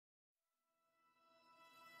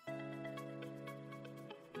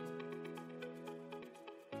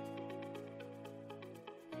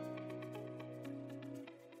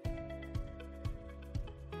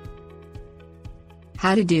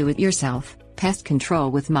How to do it yourself, pest control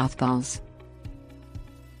with mothballs.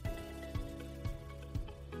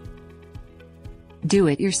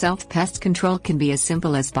 Do-it-yourself pest control can be as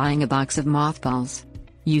simple as buying a box of mothballs.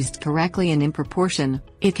 Used correctly and in proportion,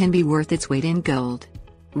 it can be worth its weight in gold.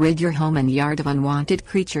 Rid your home and yard of unwanted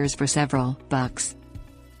creatures for several bucks.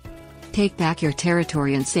 Take back your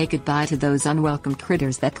territory and say goodbye to those unwelcome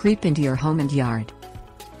critters that creep into your home and yard.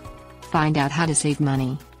 Find out how to save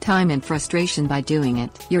money, time and frustration by doing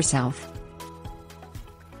it yourself.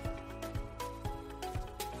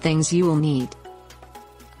 Things you will need: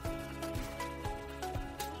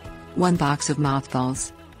 1 box of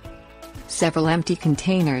mothballs. Several empty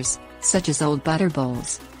containers, such as old butter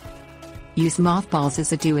bowls. Use mothballs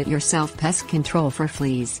as a do-it-yourself pest control for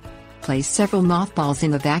fleas. Place several mothballs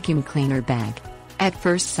in the vacuum cleaner bag. At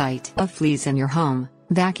first sight of fleas in your home,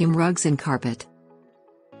 vacuum rugs and carpet.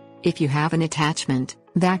 If you have an attachment,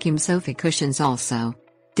 vacuum sofa cushions also.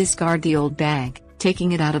 Discard the old bag,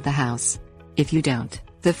 taking it out of the house. If you don't,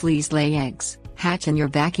 the fleas lay eggs, hatch in your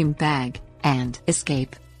vacuum bag, and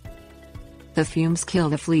escape. The fumes kill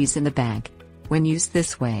the fleas in the bag. When used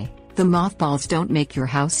this way, the mothballs don't make your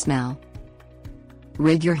house smell.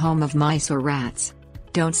 Rid your home of mice or rats.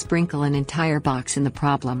 Don't sprinkle an entire box in the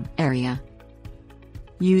problem area.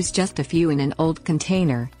 Use just a few in an old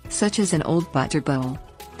container, such as an old butter bowl.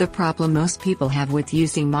 The problem most people have with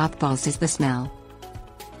using mothballs is the smell.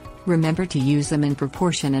 Remember to use them in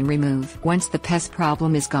proportion and remove once the pest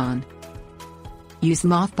problem is gone. Use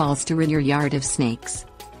mothballs to rid your yard of snakes.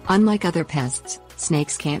 Unlike other pests,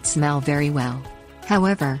 snakes can't smell very well.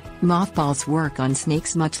 However, mothballs work on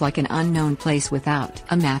snakes much like an unknown place without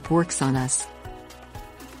a map works on us.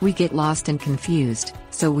 We get lost and confused,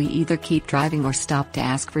 so we either keep driving or stop to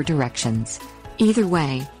ask for directions. Either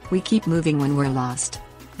way, we keep moving when we're lost.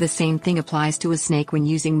 The same thing applies to a snake when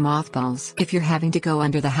using mothballs. If you're having to go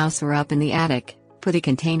under the house or up in the attic, put a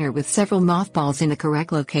container with several mothballs in the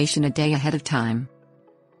correct location a day ahead of time.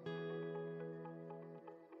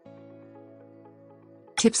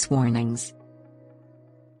 Tips: warnings.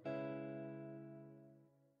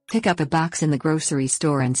 Pick up a box in the grocery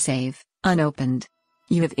store and save, unopened.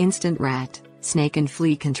 You have instant rat, snake and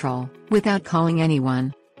flea control, without calling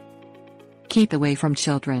anyone. Keep away from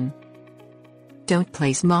children. Don't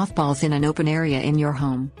place mothballs in an open area in your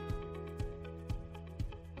home.